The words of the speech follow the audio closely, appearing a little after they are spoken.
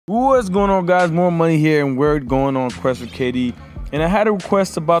What's going on, guys? More Money here, and we're going on Quest with KD. And I had a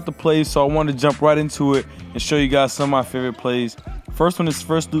request about the plays, so I wanted to jump right into it and show you guys some of my favorite plays. First one is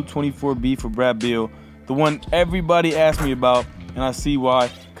First Loop 24B for Brad Beal, the one everybody asked me about, and I see why,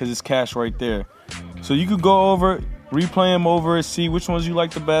 because it's cash right there. So you could go over, replay them over, see which ones you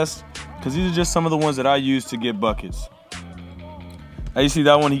like the best, because these are just some of the ones that I use to get buckets. Now you see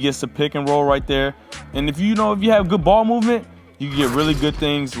that one, he gets the pick and roll right there. And if you have good ball movement, you can get really good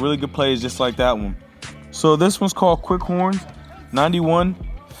things, really good plays just like that one. So this one's called Quick Horns, 91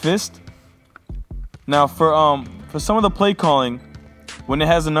 Fist. Now for some of the play calling, when it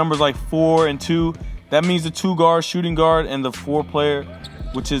has the numbers like 4 and 2, that means the 2 guard, shooting guard, and the 4 player,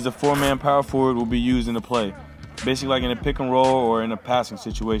 which is the 4-man power forward, will be used in the play. Basically like in a pick and roll or in a passing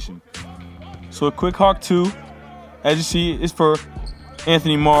situation. So a Quick Hawk 2, as you see, is for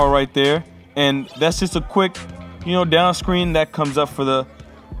Anthony Morrow right there. And that's just a quick, down screen that comes up for the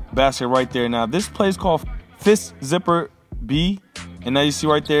basket right there. Now this play is called Fist Zipper B, and now you see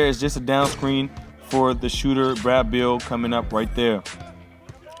right there it's just a down screen for the shooter Brad Beal coming up right there.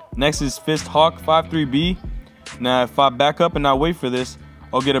 Next is Fist Hawk 5-3B. Now if I back up and I wait for this,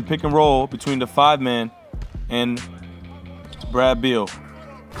 I'll get a pick and roll between the 5-man and Brad Beal.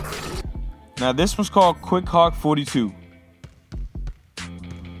 Now this one's called Quick Hawk 42.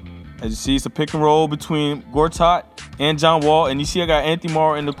 As you see, it's a pick and roll between Gortat and John Wall. And you see I got Anthony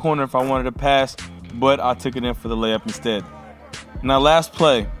Morrow in the corner if I wanted to pass, but I took it in for the layup instead. Now last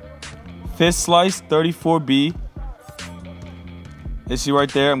play, Fist Slice 34B. You see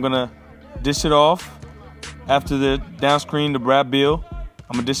right there, I'm going to dish it off after the down screen to Brad Beal.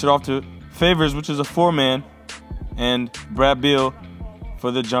 I'm going to dish it off to Favors, which is a 4-man, and Brad Beal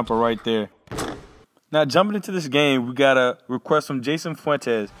for the jumper right there. Now jumping into this game, we got a request from Jason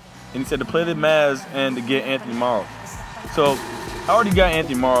Fuentes. And he said to play the Mavs and to get Anthony Morrow. So I already got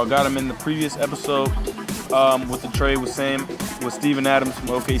Anthony Morrow. Got him in the previous episode with the trade with Steven Adams from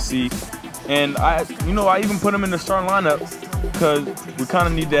OKC. And I even put him in the starting lineup because we kind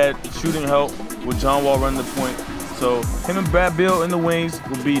of need that shooting help with John Wall running the point. So him and Brad Beal in the wings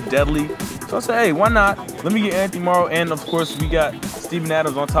would be deadly. So I said, hey, why not? Let me get Anthony Morrow, and of course we got Steven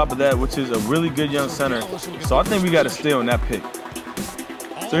Adams on top of that, which is a really good young center. So I think we got to stay on that pick.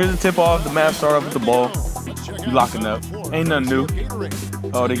 So here's the tip off. The Mavs start off with the ball. You locking up. Ain't nothing new.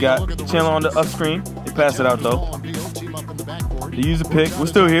 Oh, they got Chandler on the up screen. They pass it out though. They use the pick. We're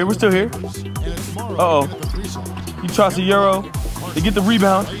still here. We're still here. Uh-oh. He tries to Euro. They get the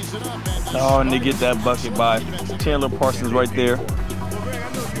rebound. Oh, and they get that bucket by Chandler Parsons right there.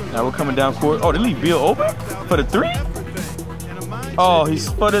 Now we're coming down court. Oh, they leave Beal open for the 3? Oh, he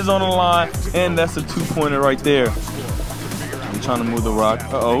sputters on the line, and that's a 2-pointer right there. Trying to move the rock.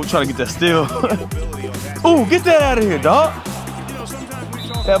 Uh-oh, trying to get that steal. Ooh, get that out of here, dog.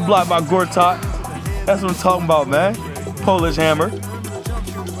 That block by Gortat. That's what I'm talking about, man. Polish hammer.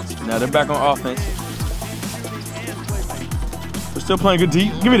 Now they're back on offense. We're still playing good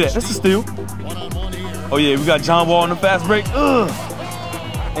deep. Give me that. That's a steal. Oh, yeah, we got John Wall on the fast break. Ugh.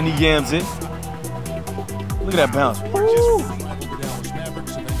 And he yams it. Look at that bounce. Woo.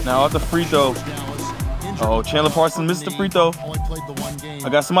 Now off the free throw. Uh-oh, Chandler Parsons missed the free throw. I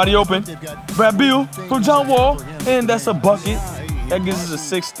got somebody open. Brad Beal from John Wall, and that's a bucket. That gives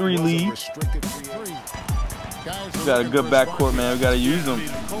us a 6-3 lead. We got a good backcourt, man. We got to use them.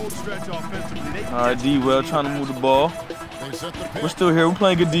 All right, D-Well trying to move the ball. We're still here. We're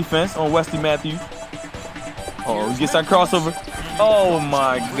playing good defense on Wesley Matthews. Oh, he gets that crossover. Oh,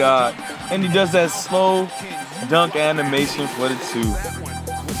 my God. And he does that slow dunk animation for the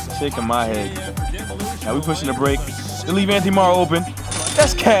 2. Shaking my head. Now we pushing the break. They leave Anthony Morrow open.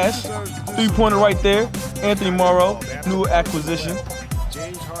 That's cash. 3-pointer right there. Anthony Morrow, new acquisition.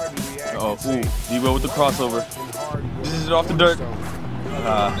 Oh, ooh, D-Well with the crossover. This is it off the dirt.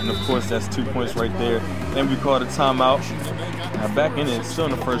 And of course, that's 2 points right there. And we called a timeout. Now back in it, still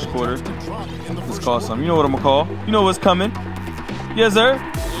in the first quarter. Let's call something. You know what I'm gonna call. You know what's coming. Yes, sir.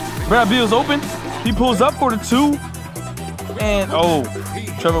 Brad Beal's open. He pulls up for the 2. And oh,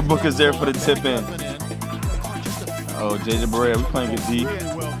 Trevor Booker's there for the tip in. Oh, JJ Barea, we playing good D.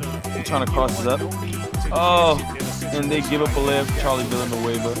 We're trying to cross it up. Oh, and they give up a layup for Charlie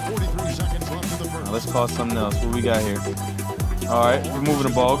Villanueva. Now let's call something else. What we got here? All right, we're moving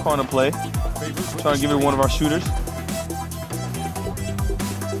the ball, calling a play. Trying to give it one of our shooters.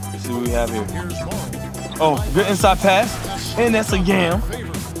 Let's see what we have here. Oh, good inside pass. And that's a yam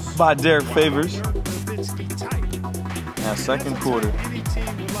by Derek Favors. Now second quarter.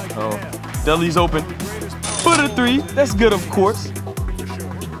 Oh, Dudley's open. For the 3, that's good, of course.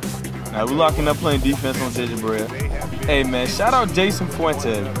 Now we're locking up playing defense on JJ Barea. Hey, man, shout out Jason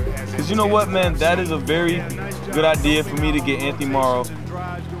Fuentes. Because you know what, man? That is a very good idea for me to get Anthony Morrow.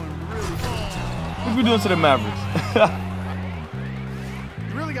 What we doing to the Mavericks?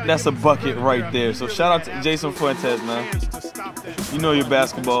 That's a bucket right there. So shout out to Jason Fuentes, man. You know your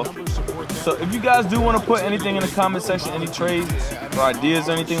basketball. So if you guys do want to put anything in the comment section, any trades or ideas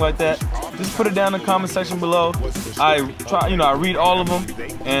or anything like that, just put it down in the comment section below. I read all of them,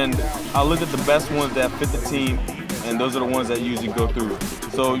 and I look at the best ones that fit the team, and those are the ones that usually go through.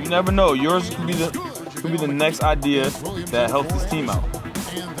 So you never know, yours could be the next idea that helps this team out.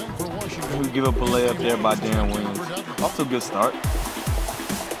 We give up a layup there by Deron Williams. Off to a good start.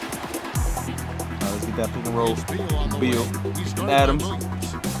 Let's get that pick and roll. Beal, Adams.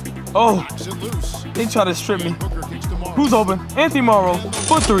 Oh, they try to strip me. Who's open? Anthony Morrow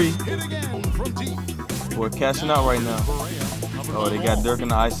for 3. Boy, cashing out right now. Oh, they got Dirk in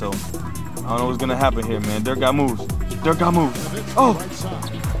the ISO. I don't know what's gonna happen here, man. Dirk got moves. Dirk got moves. Oh,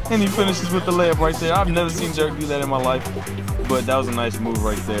 and he finishes with the layup right there. I've never seen Dirk do that in my life, but that was a nice move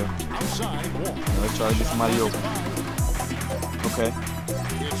right there. Let's try to get somebody open. Okay.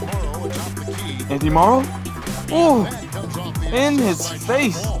 Anthony Morrow? Oh, in his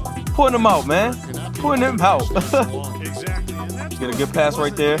face. Putting him out, man. Putting him out. Get a good pass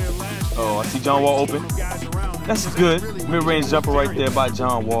right there. Oh, I see John Wall open. That's good. Mid-range jumper right there by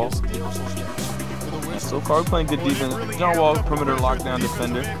John Wall. So far, we're playing good defense. John Wall, perimeter lockdown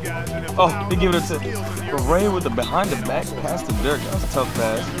defender. Oh, they give it to Ray with the behind-the-back pass to Dirk. That was a tough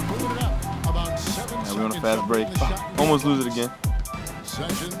pass. Now we're on a fast break. Oh, almost lose it again.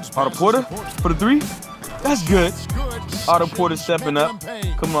 Otto Porter for the 3. That's good. Otto Porter stepping up,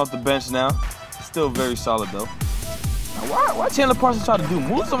 coming off the bench now. Still very solid though. Now, why Chandler Parsons try to do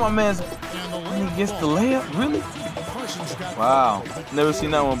moves on my man's when he gets the layup? Really? Wow, never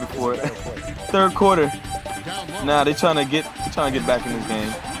seen that one before. Third quarter. Now they're trying to get back in this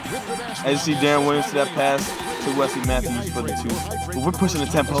game. As you see, Deron Williams to that pass to Wesley Matthews for the 2. But we're pushing the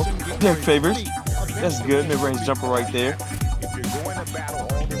tempo. Derek Favors. That's good. Mid-range jumper right there.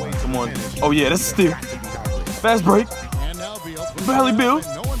 Come on. Oh yeah, that's a steal. Fast break. Bradley Beal.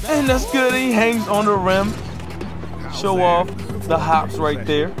 And that's good. He hangs on the rim. Show off the hops right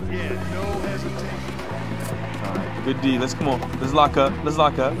there. Alright, good D. Let's come on. Let's lock up. Let's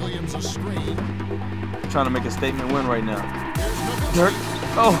lock up. Trying to make a statement win right now. Dirk.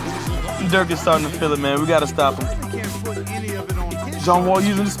 Oh, Dirk is starting to feel it, man. We gotta stop him. John Wall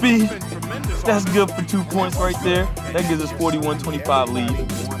using the speed. That's good for 2 points right there. That gives us 41-25 lead.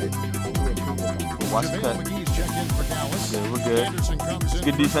 Watch the cut. Good, we're good.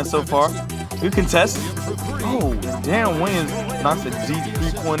 Good defense so far. Good contest. Oh, and Deron Williams knocks a deep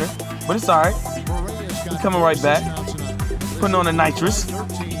 3-pointer, but it's all right. He's coming right back. Putting on a nitrous.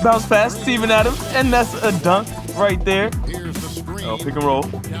 Bounce pass, Steven Adams, and that's a dunk right there. Oh, pick and roll.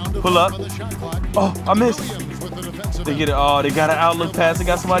 Pull up. Oh, I missed. They get it. Oh, they got an outlook pass. They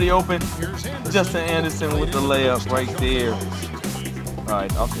got somebody open. Justin Anderson with the layup right there. All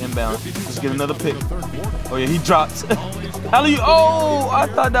right, off the inbound. Let's get another pick. Oh, yeah, he drops. Alley-oop. Oh, I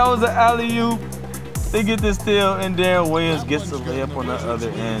thought that was an alley-oop. They get this steal, and Deron Williams gets the layup on the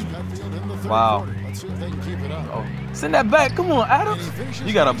other end. Wow. Oh, send that back. Come on, Adams.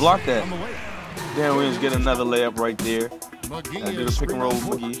 You got to block that. Deron Williams get another layup right there. I did a pick and roll with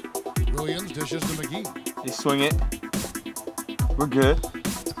McGee. Williams dishes to McGee. They swing it. We're good.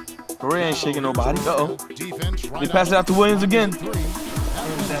 Correa ain't shaking nobody. Uh-oh. They pass it out to Williams again.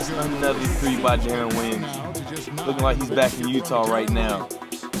 And that's another 3 by Deron Williams. Looking like he's back in Utah right now.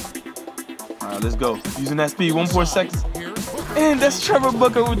 All right, let's go. Using that speed, 1 seconds. And that's Trevor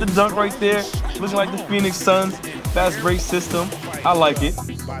Booker with the dunk right there. Looking like the Phoenix Suns fast break system. I like it.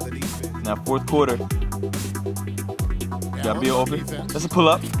 Now, 4th quarter. Got Beal open. That's a pull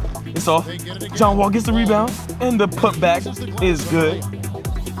up. It's off. John Wall gets the rebound. And the putback is good.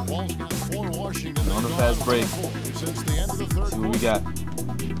 On the fast break. Let's see what we got.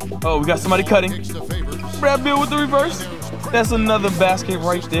 Oh, we got somebody cutting. Brad Beal with the reverse. That's another basket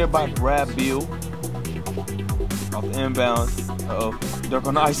right there by Brad Beal. Off the inbounds. Uh-oh. Dirk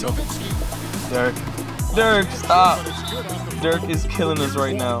on the ISO. Dirk, stop. Dirk is killing us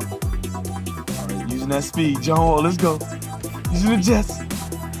right now. All right, using that speed. John Wall, let's go. Using the Jets.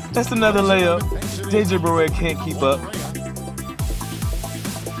 That's another layup. JJ Barea can't keep up.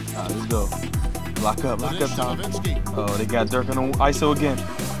 All right, let's go. Lock up time. Oh, they got Dirk on the ISO again.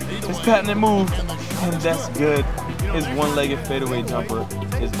 His patented move, and that's good. His one-legged fadeaway jumper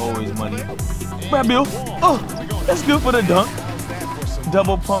is always money. Brad Beal. Oh, that's good for the dunk.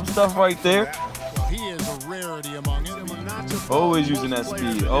 Double pump stuff right there. Always using that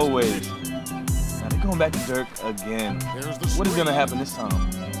speed, always. Gotta going back to Dirk again. What is gonna happen this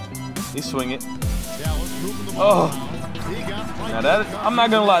time? They swing it. Oh, now that I'm not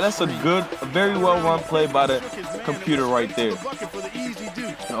gonna lie, that's a very well run play by the computer right there.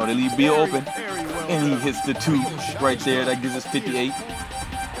 Oh, they leave Beal open, and he hits the 2 right there. That gives us 58.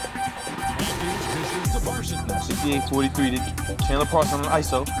 58-43. Chandler Parsons on an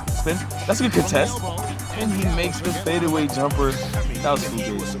ISO. Spin. That's a good contest. And he makes the fadeaway jumper. That was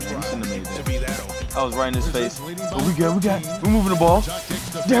fugazi. He shouldn't have made that. I was right in his face. But we're moving the ball.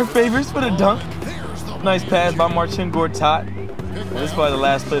 Derek Favors for the dunk. Nice pass by Marcin Gortat. And this is probably the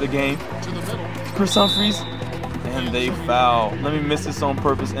last play of the game. Chris Humphries. And they foul. Let me miss this on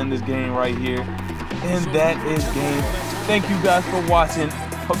purpose, end this game right here. And that is game. Thank you guys for watching.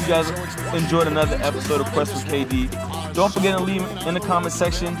 Hope you guys enjoyed another episode of Press with KD. Don't forget to leave in the comment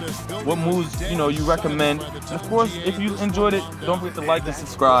section what moves you recommend. And of course, if you enjoyed it, don't forget to like and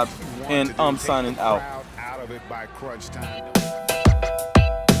subscribe. And I'm signing out.